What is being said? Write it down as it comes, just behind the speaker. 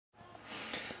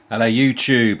Hello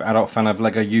YouTube, Adult Fan of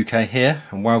Lego UK here,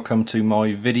 and welcome to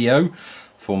my video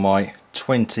for my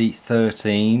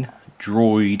 2013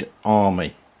 Droid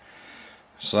Army.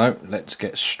 So let's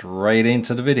get straight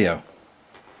into the video.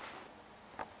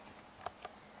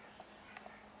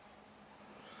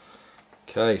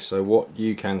 Okay, so what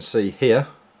you can see here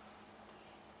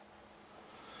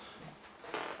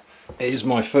is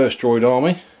my first Droid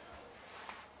Army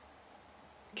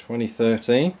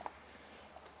 2013.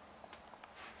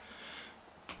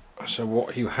 So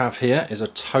what you have here is a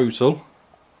total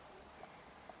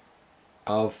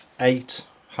of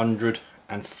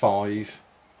 805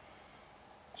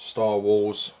 Star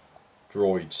Wars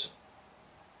droids.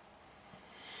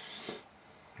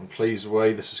 I'm pleased the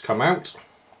way this has come out.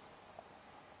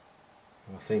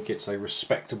 I think it's a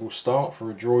respectable start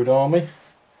for a droid army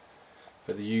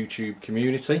for the YouTube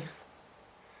community.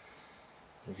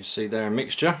 You can see there a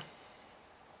mixture.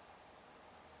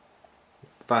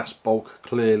 Vast bulk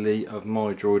clearly of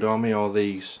my droid army are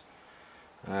these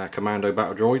commando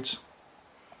battle droids.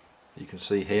 You can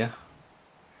see here.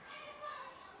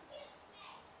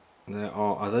 There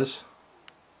are others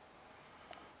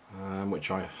which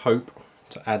I hope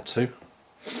to add to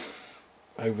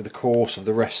over the course of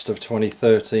the rest of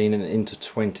 2013 and into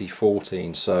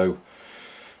 2014. So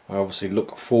I obviously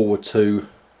look forward to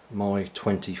my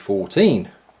 2014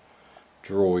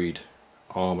 droid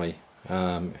army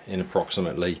in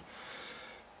approximately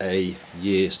a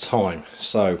year's time.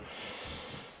 So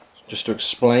just to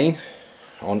explain,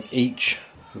 on each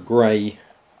grey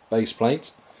base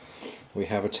plate we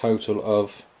have a total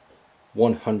of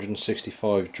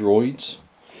 165 droids.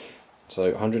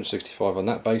 So 165 on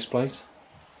that base plate,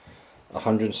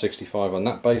 165 on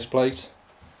that base plate,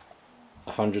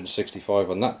 165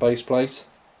 on that base plate,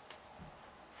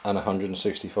 and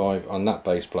 165 on that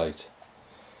base plate.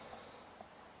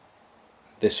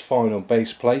 This final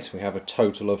base plate we have a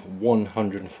total of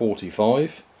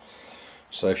 145.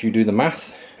 So if you do the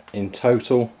math, in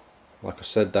total, like I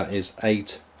said, that is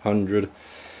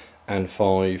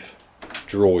 805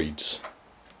 droids.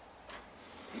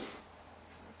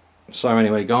 So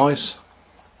anyway guys,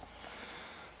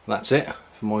 that's it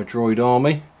for my droid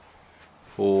army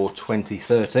for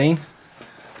 2013.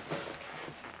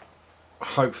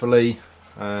 Hopefully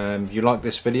you like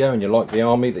this video and you like the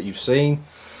army that you've seen.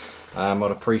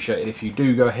 I'd appreciate it if you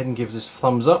do go ahead and give this a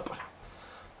thumbs up.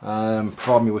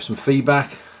 Provide me with some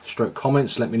feedback, stroke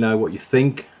comments, let me know what you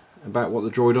think about what the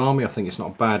droid army. I think it's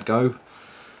not a bad go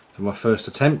for my first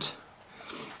attempt.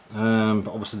 But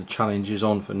obviously the challenge is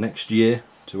on for next year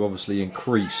to obviously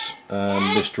increase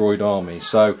this droid army.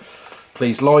 So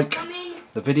please like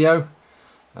the video,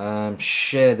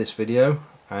 share this video,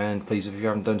 and please, if you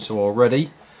haven't done so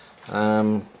already,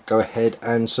 go ahead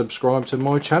and subscribe to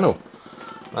my channel.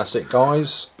 That's it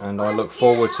guys, and I look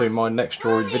forward to my next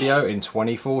droid video in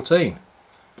 2014.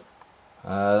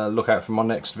 Look out for my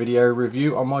next video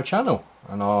review on my channel,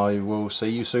 and I will see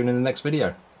you soon in the next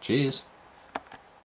video. Cheers.